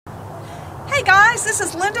Hey guys, this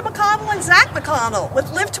is Linda McConnell and Zach McConnell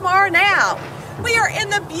with Live Tomorrow Now. We are in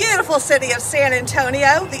the beautiful city of San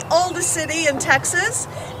Antonio, the oldest city in Texas,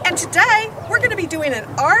 and today we're going to be doing an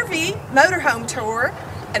RV motorhome tour,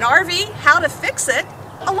 an RV how to fix it,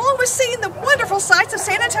 along with seeing the wonderful sights of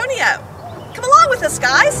San Antonio. Come along with us,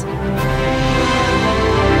 guys.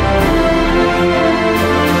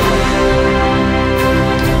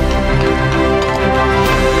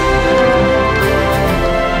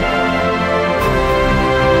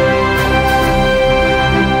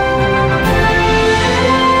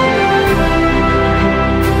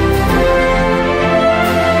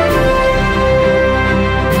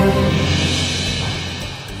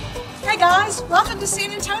 Welcome to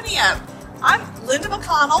San Antonio. I'm Linda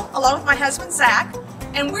McConnell along with my husband Zach,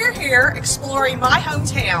 and we're here exploring my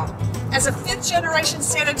hometown. As a fifth-generation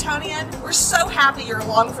San Antonian, we're so happy you're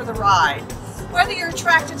along for the ride. Whether you're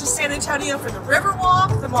attracted to San Antonio for the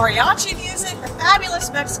Riverwalk, the Mariachi music, the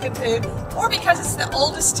fabulous Mexican food, or because it's the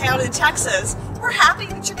oldest town in Texas, we're happy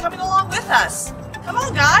that you're coming along with us. Come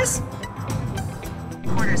on, guys.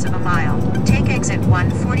 Quarters of a mile. Take exit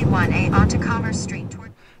 141A onto Commerce Street.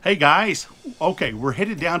 Hey guys, okay, we're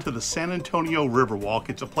headed down to the San Antonio Riverwalk.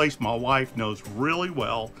 It's a place my wife knows really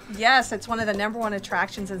well. Yes, it's one of the #1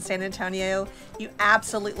 attractions in San Antonio. You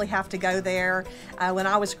absolutely have to go there. When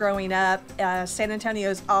I was growing up, San Antonio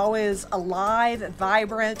is always alive,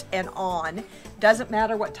 vibrant, and on. Doesn't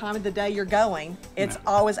matter what time of the day you're going, it's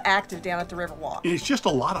always active down at the Riverwalk. It's just a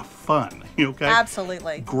lot of fun, okay?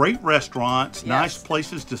 Absolutely. Great restaurants, yes. Nice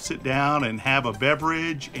places to sit down and have a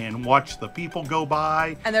beverage and watch the people go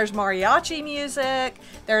by. And there's mariachi music,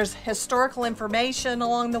 there's historical information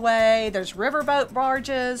along the way, there's riverboat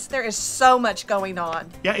barges, there is so much going on.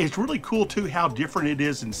 Yeah, it's really cool too how different it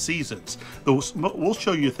is in seasons. We'll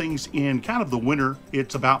show you things in kind of the winter,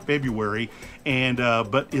 it's about February, and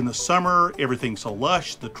but in the summer, everything's so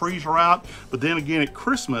lush, the trees are out, but then again at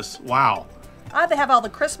Christmas, wow. They have all the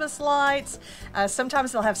Christmas lights.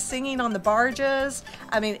 Sometimes they'll have singing on the barges.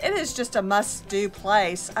 I mean, it is just a must-do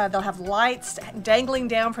place. They'll have lights dangling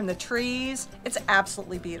down from the trees. It's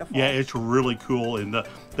absolutely beautiful. Yeah, it's really cool. And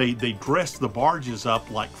they dress the barges up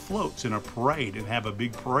like floats in a parade and have a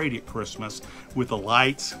big parade at Christmas with the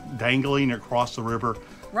lights dangling across the river.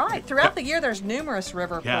 Right. Throughout the year, there's numerous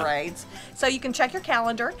river parades. So you can check your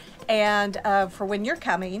calendar and for when you're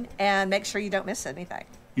coming and make sure you don't miss anything.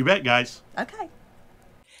 You bet, guys. Okay.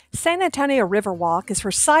 San Antonio Riverwalk is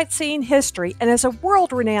for sightseeing, history, and is a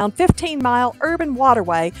world-renowned 15-mile urban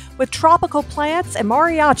waterway with tropical plants and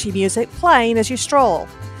mariachi music playing as you stroll.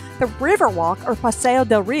 The Riverwalk, or Paseo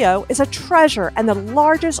del Rio, is a treasure and the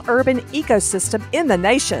largest urban ecosystem in the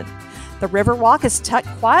nation. The Riverwalk is tucked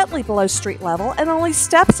quietly below street level and only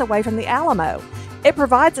steps away from the Alamo. It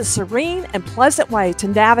provides a serene and pleasant way to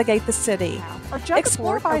navigate the city.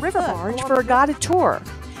 Explore by river barge for a guided tour.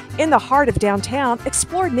 In the heart of downtown,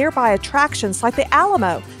 explore nearby attractions like the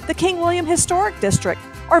Alamo, the King William Historic District,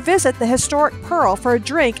 or visit the historic Pearl for a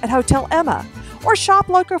drink at Hotel Emma, or shop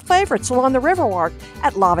local favorites along the Riverwalk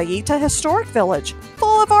at La Villita Historic Village,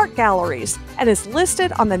 full of art galleries, and is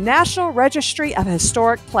listed on the National Registry of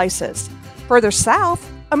Historic Places. Further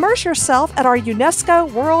south, immerse yourself at our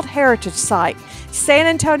UNESCO World Heritage Site, San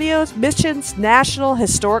Antonio's Missions National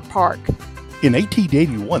Historic Park. In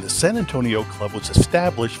 1881, the San Antonio Club was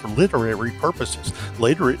established for literary purposes.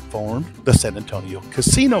 Later, it formed the San Antonio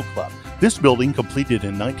Casino Club. This building, completed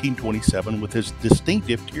in 1927 with its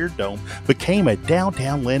distinctive tiered dome, became a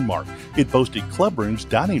downtown landmark. It boasted club rooms,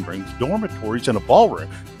 dining rooms, dormitories, and a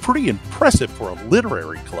ballroom. Pretty impressive for a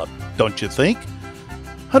literary club, don't you think?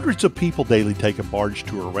 Hundreds of people daily take a barge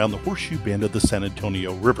tour around the horseshoe bend of the San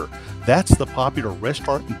Antonio River. That's the popular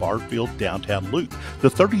restaurant and bar-filled downtown loop. The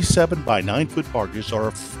 37 by 9-foot barges are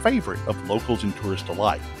a favorite of locals and tourists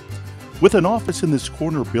alike. With an office in this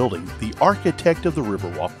corner building, the architect of the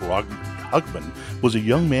Riverwalk, Robert Hugman, was a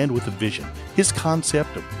young man with a vision. His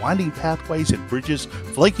concept of winding pathways and bridges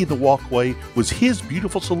flanking the walkway was his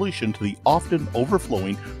beautiful solution to the often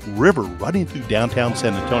overflowing river running through downtown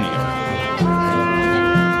San Antonio.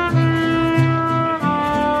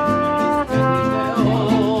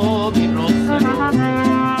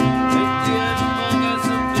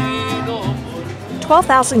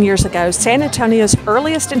 12,000 years ago, San Antonio's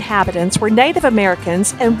earliest inhabitants were Native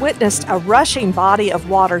Americans and witnessed a rushing body of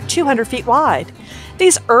water 200 feet wide.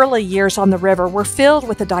 These early years on the river were filled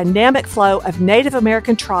with a dynamic flow of Native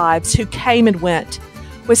American tribes who came and went.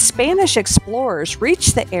 When Spanish explorers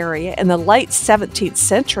reached the area in the late 17th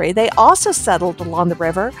century, they also settled along the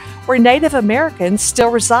river where Native Americans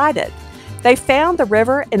still resided. They found the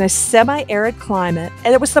river in a semi-arid climate,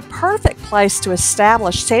 and it was the perfect place to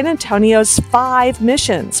establish San Antonio's 5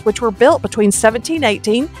 missions, which were built between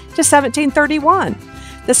 1718 to 1731.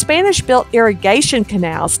 The Spanish built irrigation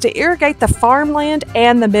canals to irrigate the farmland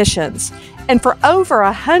and the missions, and for over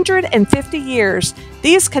 150 years,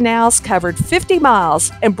 these canals covered 50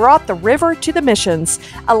 miles and brought the river to the missions,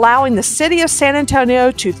 allowing the city of San Antonio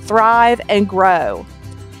to thrive and grow.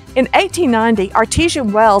 In 1890,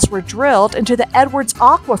 artesian wells were drilled into the Edwards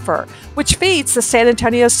Aquifer, which feeds the San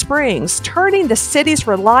Antonio Springs, turning the city's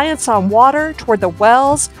reliance on water toward the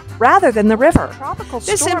wells rather than the river.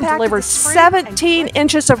 This impact delivered 17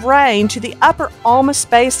 inches of rain to the upper Alamo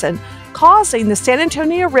Basin, causing the San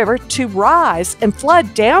Antonio River to rise and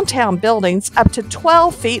flood downtown buildings up to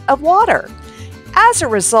 12 feet of water. As a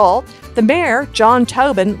result, the mayor, John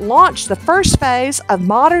Tobin, launched the first phase of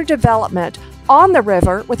modern development on the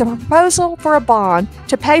river with a proposal for a bond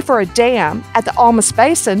to pay for a dam at the Alamo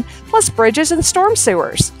Basin, plus bridges and storm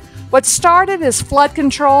sewers. What started as flood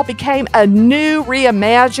control became a new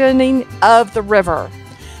reimagining of the river.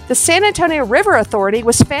 The San Antonio River Authority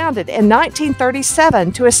was founded in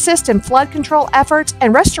 1937 to assist in flood control efforts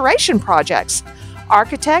and restoration projects.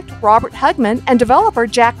 Architect Robert Hugman and developer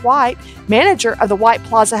Jack White, manager of the White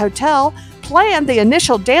Plaza Hotel, planned the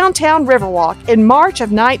initial downtown Riverwalk in March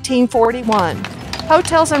of 1941.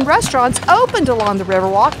 Hotels and restaurants opened along the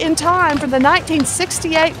Riverwalk in time for the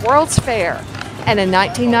 1968 World's Fair. And in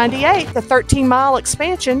 1998, the 13-mile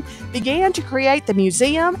expansion began to create the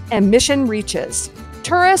museum and mission reaches.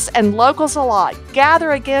 Tourists and locals alike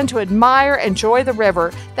gather again to admire and enjoy the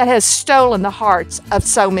river that has stolen the hearts of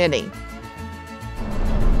so many.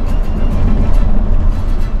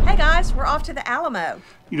 Hey guys, we're off to the Alamo.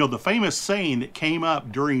 You know, the famous saying that came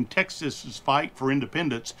up during Texas's fight for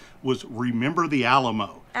independence was, "Remember the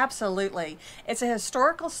Alamo." Absolutely. It's a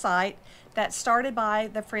historical site that started by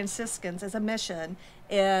the Franciscans as a mission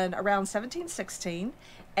in around 1716.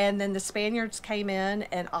 And then the Spaniards came in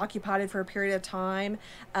and occupied it for a period of time.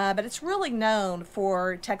 But it's really known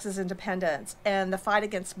for Texas independence and the fight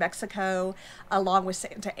against Mexico, along with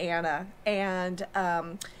Santa Anna. And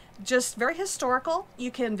just very historical.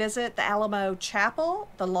 You can visit the Alamo Chapel,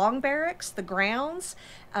 the Long Barracks, the grounds.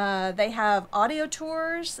 They have audio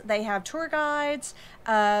tours, they have tour guides,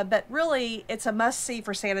 but really it's a must-see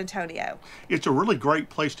for San Antonio. It's a really great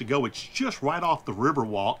place to go. It's just right off the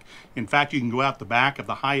Riverwalk. In fact, you can go out the back of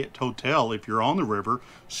the Hyatt Hotel if you're on the river,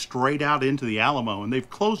 straight out into the Alamo. And they've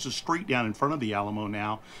closed the street down in front of the Alamo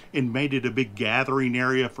now and made it a big gathering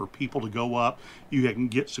area for people to go up. You can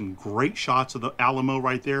get some great shots of the Alamo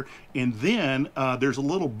right there. And then there's a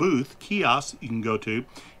little booth, kiosk you can go to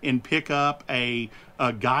and pick up a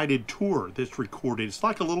guided tour that's recorded. It's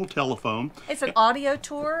like a little telephone. It's an audio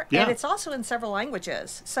tour, yeah. And it's also in several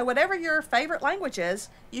languages. So whatever your favorite language is,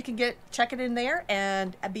 you can check it in there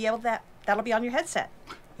and be able that'll be on your headset.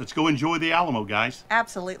 Let's go enjoy the Alamo, guys.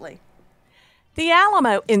 Absolutely. The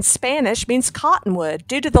Alamo in Spanish means cottonwood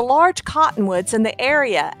due to the large cottonwoods in the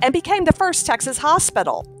area and became the first Texas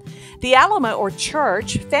hospital. The Alamo, or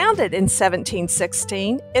church, founded in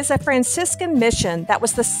 1716, is a Franciscan mission that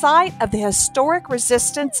was the site of the historic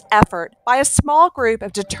resistance effort by a small group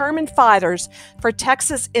of determined fighters for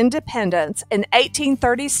Texas independence in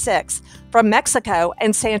 1836 from Mexico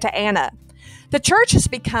and Santa Anna. The church has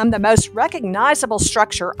become the most recognizable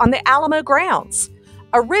structure on the Alamo grounds.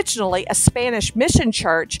 Originally a Spanish mission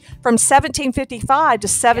church from 1755 to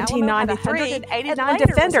 1793, 189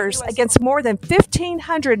 defenders against more than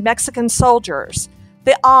 1,500 Mexican soldiers.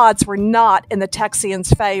 The odds were not in the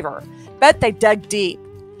Texians' favor, but they dug deep.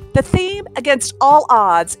 The theme, against all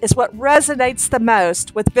odds, is what resonates the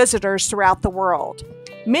most with visitors throughout the world.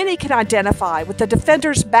 Many can identify with the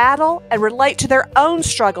defenders' battle and relate to their own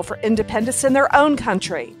struggle for independence in their own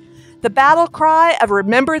country. The battle cry of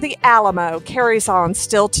 "Remember the Alamo" carries on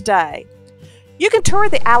still today. You can tour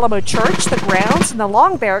the Alamo Church, the grounds, and the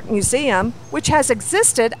Long Barrack Museum, which has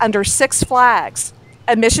existed under 6 flags.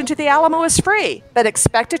 Admission to the Alamo is free, but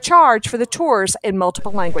expect a charge for the tours in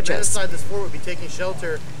multiple languages. Inside this fort would be taking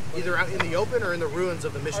shelter either out in the open or in the ruins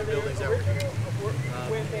of the mission buildings that were here.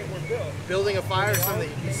 Building a fire is something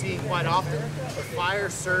that you can see quite often, but fire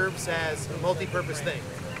serves as a multi-purpose thing.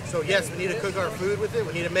 So yes, we need to cook our food with it,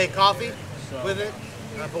 we need to make coffee with it,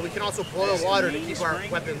 but we can also boil water to keep our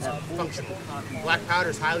weapons functional. Black powder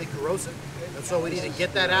is highly corrosive, and so we need to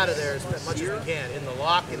get that out of there as much as we can, in the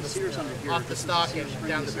lock, off the stock, and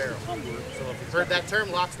down the barrel. So if you've heard that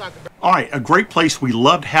term, lock, stock, and barrel. All right, a great place we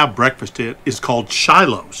love to have breakfast at is called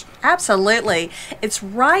Shiloh's. Absolutely. It's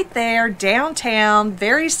right there downtown,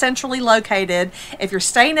 very centrally located. If you're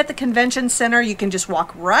staying at the convention center, you can just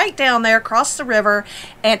walk right down there, across the river,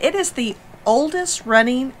 and it is the oldest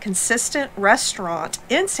running consistent restaurant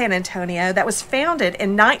in San Antonio that was founded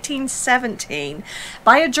in 1917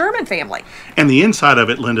 by a German family. And the inside of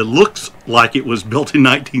it, Linda, looks like it was built in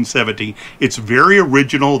 1917. It's very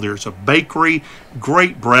original. There's a bakery,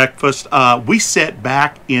 great breakfast. We sat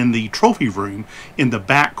back in the trophy room in the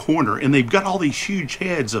back corner, and they've got all these huge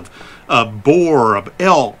heads of boar, of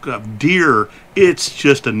elk, of deer. It's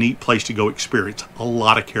just a neat place to go experience. A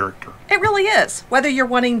lot of character. It really is. Whether you're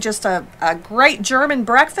wanting just a great German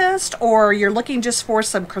breakfast, or you're looking just for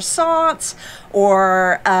some croissants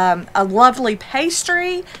or a lovely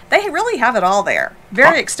pastry, they really have it all there.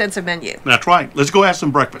 Very extensive menu. That's right. Let's go have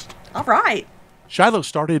some breakfast. All right. Shiloh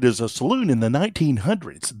started as a saloon in the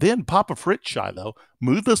 1900s. Then Papa Fritz Shiloh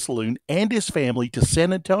moved the saloon and his family to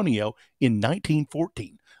San Antonio in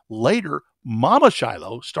 1914. Later, Mama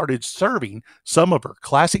Shiloh started serving some of her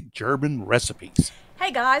classic German recipes.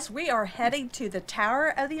 Hey guys, we are heading to the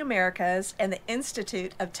Tower of the Americas and the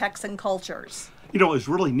Institute of Texan Cultures. You know, it's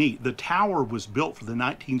really neat. The tower was built for the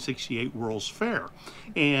 1968 World's Fair.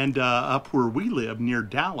 And up where we live, near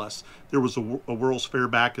Dallas, there was a World's Fair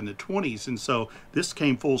back in the 20s. And so this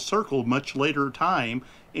came full circle much later time,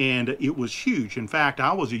 and it was huge. In fact,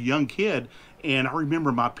 I was a young kid, and I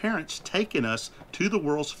remember my parents taking us to the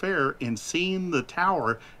World's Fair and seeing the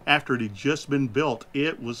tower after it had just been built.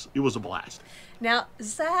 It was a blast. Now,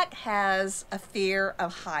 Zach has a fear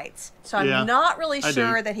of heights, so I'm not really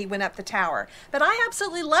sure that he went up the tower. But I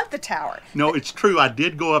absolutely love the tower. No, it's true. I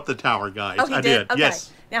did go up the tower, guys. Oh, he did? Okay.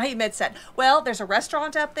 Yes. Now he admits that. Well, there's a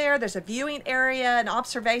restaurant up there. There's a viewing area, an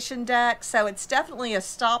observation deck. So it's definitely a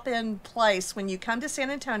stop-in place. When you come to San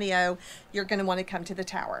Antonio, you're going to want to come to the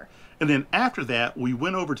tower. And then after that, we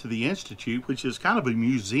went over to the Institute, which is kind of a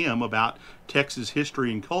museum about Texas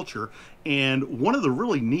history and culture. And one of the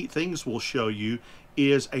really neat things we'll show you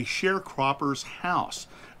is a sharecropper's house.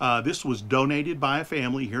 This was donated by a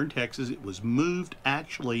family here in Texas. It was moved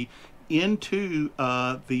actually into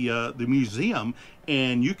the museum,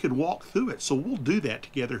 and you could walk through it. So we'll do that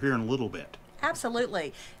together here in a little bit.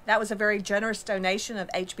 Absolutely. That was a very generous donation of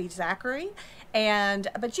H.B. Zachary.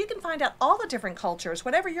 But you can find out all the different cultures.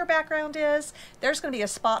 Whatever your background is, there's going to be a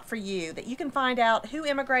spot for you that you can find out who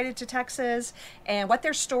immigrated to Texas and what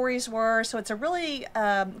their stories were. So it's a really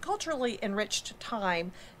culturally enriched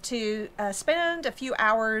time to spend a few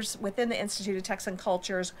hours within the Institute of Texan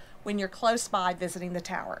Cultures when you're close by visiting the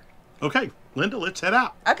tower. Okay, Linda, let's head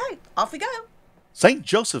out. Okay, off we go. St.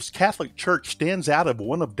 Joseph's Catholic Church stands out as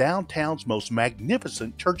one of downtown's most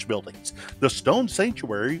magnificent church buildings. The stone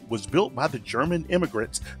sanctuary was built by the German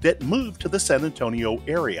immigrants that moved to the San Antonio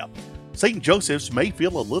area. St. Joseph's may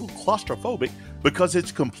feel a little claustrophobic because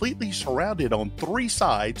it's completely surrounded on three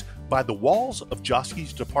sides by the walls of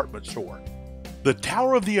Joske's department store. The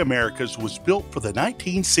Tower of the Americas was built for the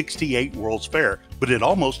 1968 World's Fair, but it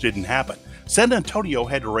almost didn't happen. San Antonio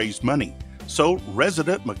had to raise money. So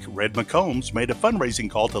resident Red McCombs made a fundraising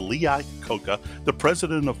call to Lee Iacocca, the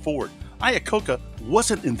president of Ford. Iacocca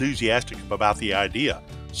wasn't enthusiastic about the idea.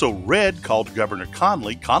 So Red called Governor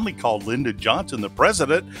Conley, Conley called Lyndon Johnson, the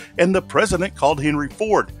president, and the president called Henry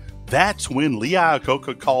Ford. That's when Lee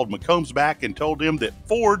Iacocca called McCombs back and told him that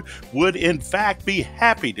Ford would in fact be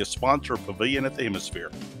happy to sponsor a pavilion at the Hemisphere.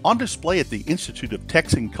 On display at the Institute of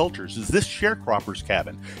Texan Cultures is this sharecropper's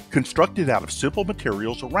cabin, constructed out of simple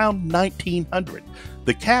materials around 1900.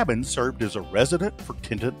 The cabin served as a residence for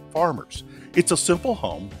tenant farmers. It's a simple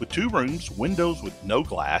home with 2 rooms, windows with no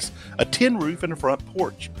glass, a tin roof, and a front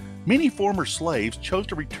porch. Many former slaves chose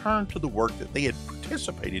to return to the work that they had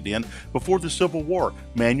participated in before the Civil War,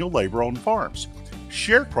 manual labor on farms.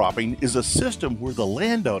 Sharecropping is a system where the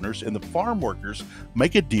landowners and the farm workers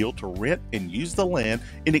make a deal to rent and use the land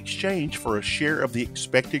in exchange for a share of the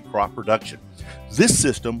expected crop production. This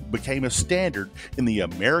system became a standard in the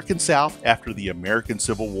American South after the American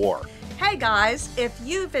Civil War. Hey guys, if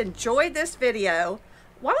you've enjoyed this video,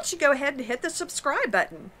 why don't you go ahead and hit the subscribe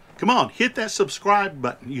button? Come on, hit that subscribe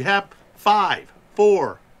button. You have 5,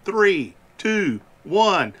 4, 3, 2,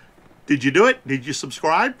 1. Did you do it? Did you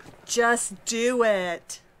subscribe? Just do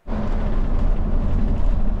it.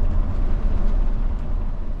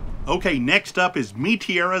 Okay, next up is Mi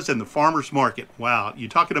Tierra's and the Farmer's Market. Wow, you're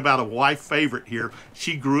talking about a wife favorite here.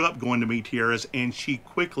 She grew up going to Mi Tierra's and she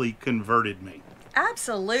quickly converted me.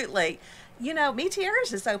 Absolutely. You know, Mi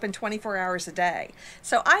Tierra's is open 24 hours a day.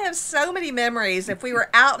 So I have so many memories. If we were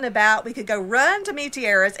out and about, we could go run to Mi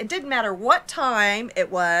Tierra's. It didn't matter what time it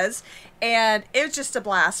was, and it was just a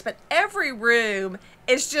blast. But every room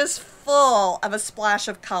is just full of a splash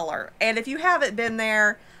of color. And if you haven't been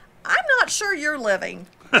there, I'm not sure you're living.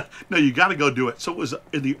 No, you got to go do it. So it was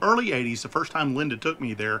in the early 80s, the first time Linda took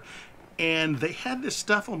me there, and they had this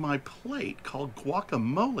stuff on my plate called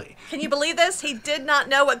guacamole. Can you believe this? He did not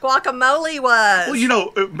know what guacamole was. Well, you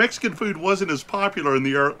know, Mexican food wasn't as popular in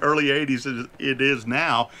the early 80s as it is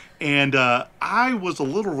now, and I was a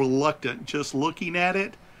little reluctant just looking at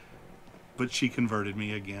it, but she converted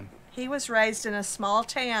me again. He was raised in a small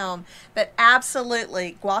town, but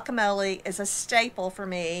absolutely, guacamole is a staple for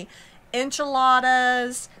me.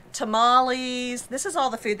 Enchiladas, tamales, this is all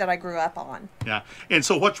the food that I grew up on. Yeah, and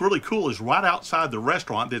so what's really cool is right outside the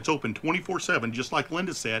restaurant that's open 24/7, just like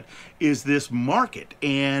Linda said, is this market.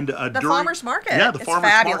 And the farmer's market. Yeah, the it's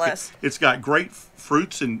farmer's fabulous. market. It's got great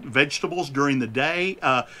fruits and vegetables during the day,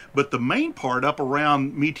 but the main part up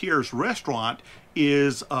around Mi Tierra's restaurant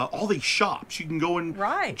is all these shops. You can go in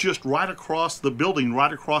just right across the building,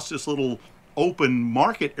 right across this little open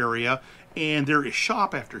market area, and there is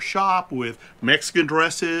shop after shop with Mexican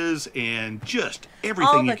dresses and just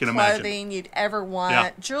everything you can imagine. All the clothing you'd ever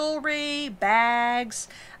want. Jewelry, bags,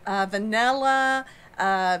 vanilla,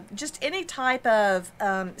 just any type of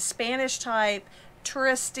Spanish type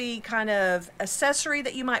touristy kind of accessory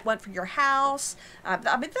that you might want for your house.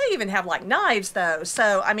 I mean, they even have like knives though.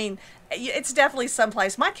 So, I mean, it's definitely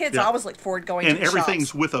someplace. My kids always look forward to going to the shops. And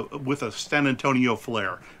everything's with a San Antonio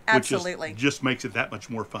flair. Absolutely. Which just makes it that much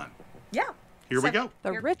more fun. Yeah. Here we go.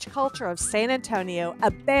 The rich culture of San Antonio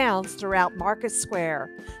abounds throughout Market Square,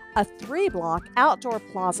 a 3-block outdoor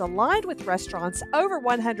plaza lined with restaurants, over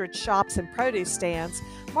 100 shops and produce stands.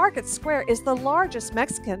 Market Square is the largest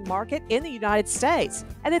Mexican market in the United States,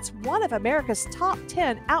 and it's one of America's top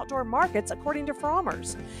 10 outdoor markets according to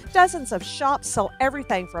Frommer's. Dozens of shops sell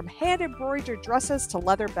everything from hand-embroidered dresses to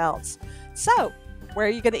leather belts. So, where are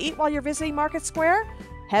you going to eat while you're visiting Market Square?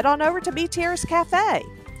 Head on over to Mi Tierra's Cafe.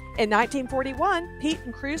 In 1941, Pete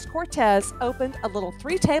and Cruz Cortez opened a little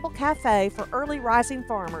 3-table cafe for early rising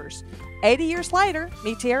farmers. 80 years later,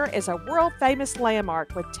 Mi Tierra is a world-famous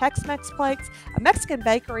landmark with Tex-Mex plates, a Mexican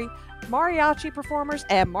bakery, mariachi performers,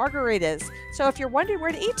 and margaritas. So if you're wondering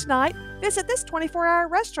where to eat tonight, visit this 24-hour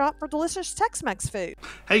restaurant for delicious Tex-Mex food.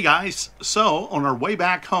 Hey guys, so on our way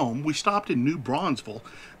back home, we stopped in New Braunfels.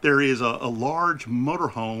 There is a large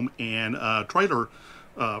motorhome and trailer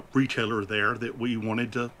retailer there that we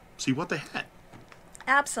wanted to see what they had.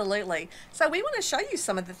 Absolutely. So we want to show you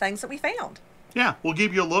some of the things that we found. Yeah, we'll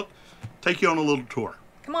give you a look, take you on a little tour.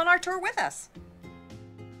 Come on our tour with us.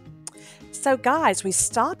 So guys, we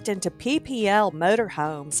stopped into PPL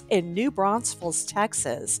Motorhomes in New Braunfels,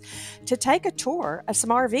 Texas to take a tour of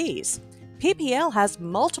some RVs. PPL has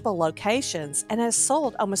multiple locations and has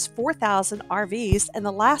sold almost 4,000 RVs in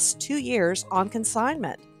the last 2 years on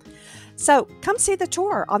consignment. So come see the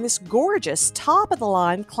tour on this gorgeous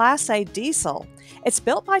top-of-the-line Class A diesel. It's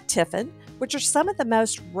built by Tiffin, which are some of the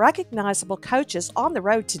most recognizable coaches on the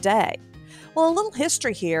road today. Well, a little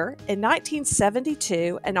history here. In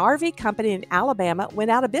 1972, an RV company in Alabama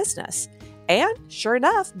went out of business. And sure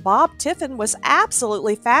enough, Bob Tiffin was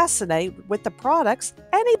absolutely fascinated with the products,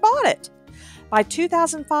 and he bought it. By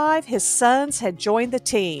 2005, his sons had joined the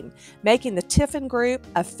team, making the Tiffin Group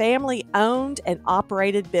a family-owned and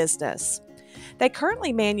operated business. They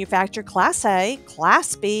currently manufacture Class A,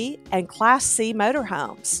 Class B, and Class C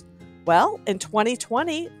motorhomes. Well, in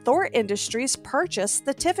 2020, Thor Industries purchased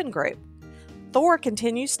the Tiffin Group. Thor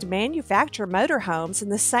continues to manufacture motorhomes in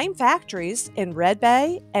the same factories in Red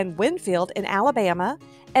Bay and Winfield in Alabama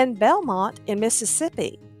and Belmont in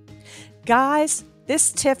Mississippi. Guys,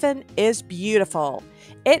 this Tiffin is beautiful.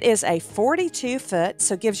 It is a 42-foot,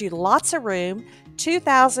 so gives you lots of room,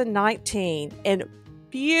 2019, in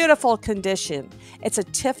beautiful condition. It's a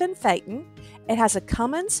Tiffin Phaeton. It has a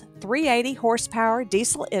Cummins 380 horsepower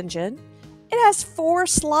diesel engine. It has 4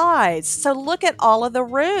 slides, so look at all of the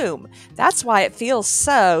room. That's why it feels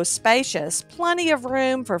so spacious. Plenty of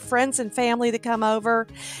room for friends and family to come over,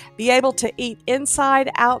 be able to eat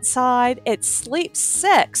inside, outside. It sleeps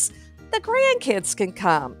 6. The grandkids can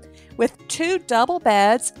come with 2 double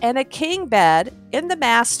beds and a king bed in the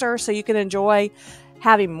master, so you can enjoy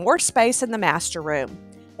having more space in the master room.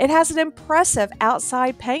 It has an impressive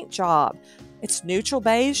outside paint job. It's neutral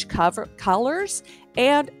beige colors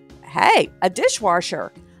and, hey, a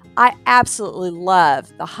dishwasher. I absolutely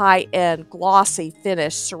love the high-end glossy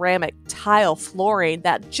finish ceramic tile flooring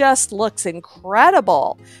that just looks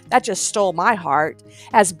incredible. That just stole my heart.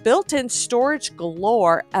 Has built-in storage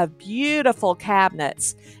galore of beautiful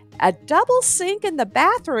cabinets. A double sink in the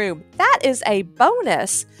bathroom. That is a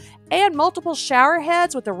bonus. And multiple shower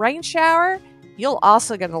heads with a rain shower. You're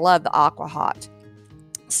also going to love the Aqua Hot.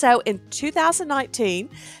 So in 2019,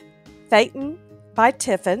 Phaeton by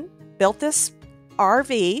Tiffin built this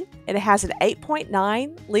RV, and it has an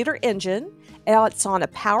 8.9 liter engine. And it's on a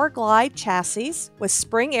Power Glide chassis with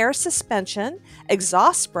spring air suspension,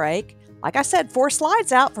 exhaust brake. Like I said, 4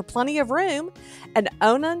 slides out for plenty of room, an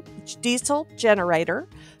Onan diesel generator,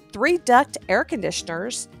 3 duct air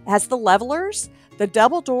conditioners. It has the levelers, the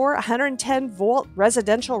double door 110 volt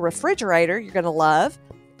residential refrigerator you're going to love,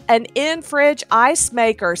 an in-fridge ice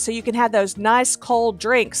maker so you can have those nice cold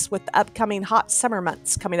drinks with the upcoming hot summer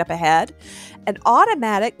months coming up ahead, an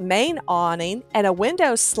automatic main awning, and a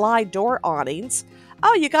window slide door awnings.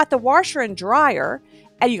 Oh, you got the washer and dryer,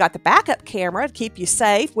 and you got the backup camera to keep you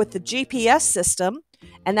safe with the GPS system,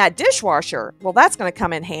 and that dishwasher, well, that's going to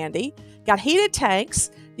come in handy. Got heated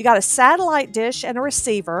tanks, you got a satellite dish and a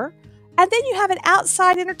receiver, and then you have an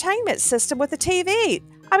outside entertainment system with a TV.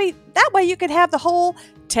 I mean, that way you could have the whole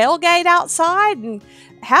tailgate outside and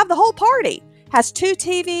have the whole party. Has 2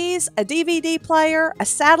 TVs, a DVD player, a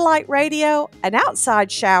satellite radio, an outside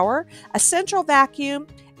shower, a central vacuum.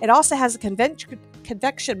 It also has a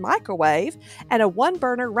convection microwave and a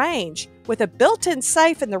 1-burner range with a built-in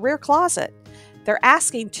safe in the rear closet. They're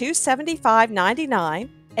asking $275.99.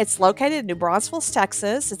 It's located in New Braunfels,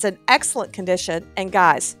 Texas. It's in excellent condition. And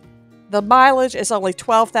guys, the mileage is only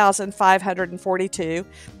 12,542.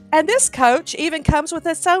 And this coach even comes with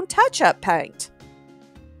its own touch-up paint.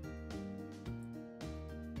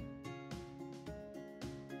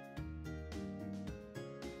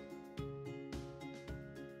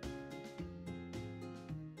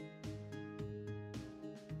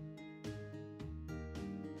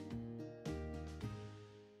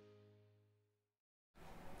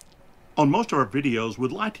 On most of our videos,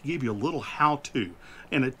 we'd like to give you a little how-to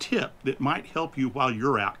and a tip that might help you while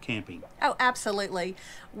you're out camping. Oh, absolutely.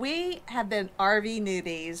 We have been RV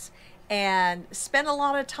newbies and spent a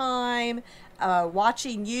lot of time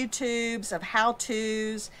watching YouTubes of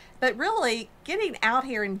how-tos, but really getting out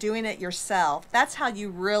here and doing it yourself, that's how you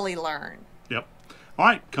really learn. Yep. All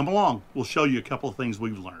right, come along. We'll show you a couple of things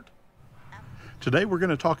we've learned. Today we're going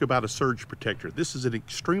to talk about a surge protector. This is an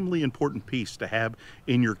extremely important piece to have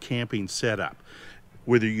in your camping setup.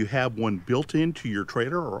 Whether you have one built into your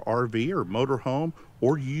trailer or RV or motorhome,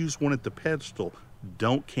 or you use one at the pedestal,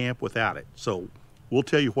 don't camp without it. So we'll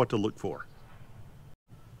tell you what to look for.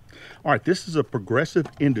 All right, this is a Progressive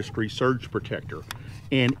Industry surge protector.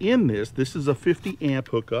 And in this is a 50 amp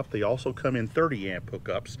hookup. They also come in 30 amp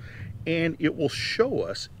hookups. And it will show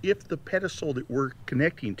us if the pedestal that we're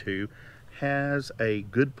connecting to has a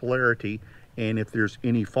good polarity and if there's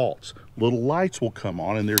any faults. Little lights will come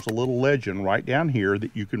on, and there's a little legend right down here that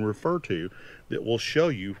you can refer to that will show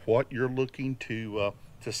you what you're looking to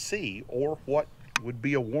see or what would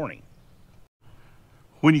be a warning.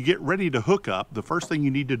 When you get ready to hook up, the first thing you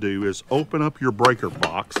need to do is open up your breaker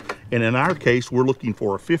box, and in our case we're looking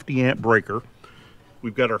for a 50 amp breaker.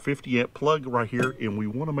 We've got our 50 amp plug right here, and we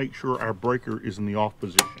want to make sure our breaker is in the off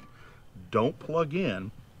position. Don't plug in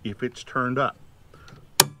if it's turned up.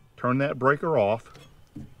 Turn that breaker off,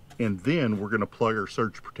 and then we're going to plug our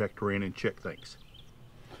surge protector in and check things.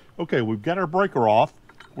 Okay, we've got our breaker off.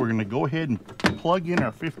 We're going to go ahead and plug in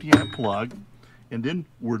our 50 amp plug, and then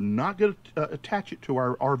we're not going to attach it to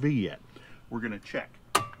our RV yet. We're going to check.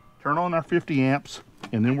 Turn on our 50 amps,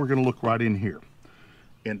 and then we're going to look right in here.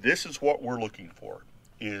 And this is what we're looking for,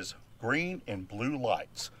 is green and blue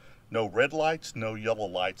lights. No red lights, no yellow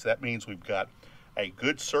lights. That means we've got a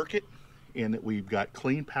good circuit and that we've got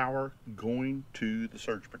clean power going to the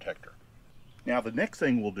surge protector. Now the next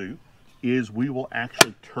thing we'll do is we will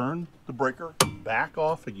actually turn the breaker back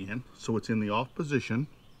off again so it's in the off position.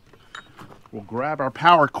 We'll grab our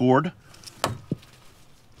power cord.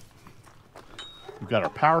 We've got our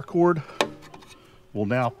power cord. We'll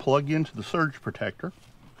now plug into the surge protector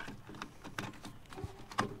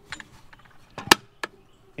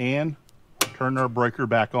and turn our breaker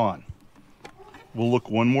back on. We'll look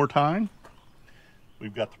one more time.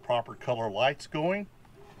 We've got the proper color lights going.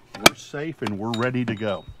 We're safe and we're ready to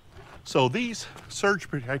go. So these surge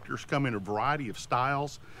protectors come in a variety of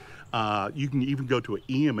styles. You can even go to an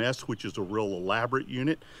EMS, which is a real elaborate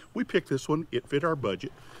unit. We picked this one. It fit our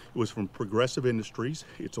budget. It was from Progressive Industries.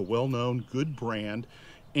 It's a well-known, good brand.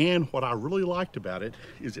 And what I really liked about it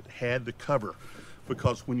is it had the cover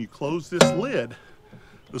because when you close this lid,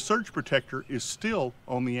 the surge protector is still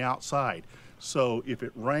on the outside. So if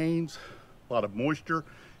it rains, a lot of moisture,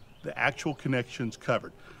 the actual connection's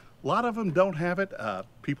covered. A lot of them don't have it.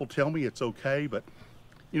 People tell me it's okay, but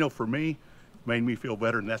you know, for me, it made me feel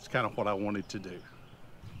better, and that's kind of what I wanted to do.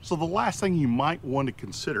 So the last thing you might want to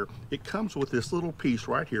consider, it comes with this little piece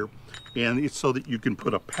right here, and it's so that you can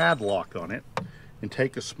put a padlock on it and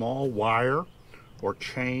take a small wire or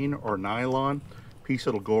chain or nylon piece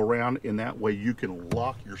that'll go around, and that way you can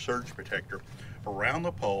lock your surge protector around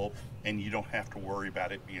the pole and you don't have to worry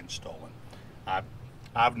about it being stolen.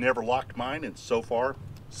 I've never locked mine, and so far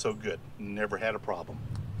so good. Never had a problem.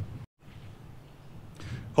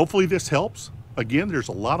 Hopefully this helps. Again, there's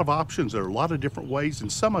a lot of options. There are a lot of different ways, and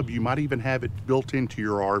some of you might even have it built into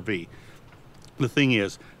your RV. The thing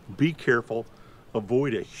is, be careful,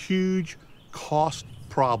 avoid a huge cost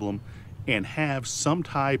problem, and have some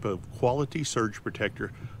type of quality surge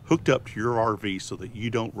protector hooked up to your RV so that you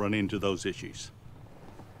don't run into those issues.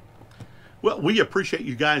 Well, we appreciate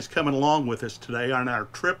you guys coming along with us today on our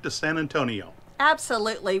trip to San Antonio.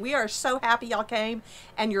 Absolutely. We are so happy y'all came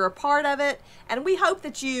and you're a part of it. And we hope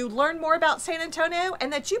that you learn more about San Antonio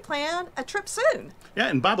and that you plan a trip soon. Yeah,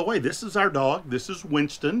 and by the way, this is our dog. This is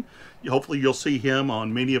Winston. Hopefully you'll see him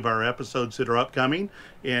on many of our episodes that are upcoming.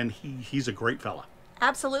 And he's a great fella.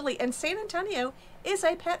 Absolutely. And San Antonio is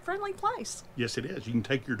a pet-friendly place. Yes, it is. You can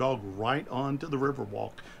take your dog right on to the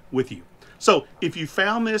Riverwalk with you. So if you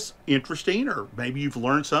found this interesting, or maybe you've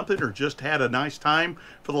learned something, or just had a nice time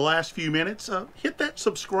for the last few minutes, hit that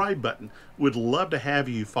subscribe button. We'd love to have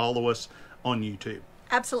you follow us on YouTube.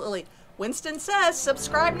 Absolutely. Winston says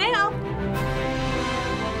subscribe now.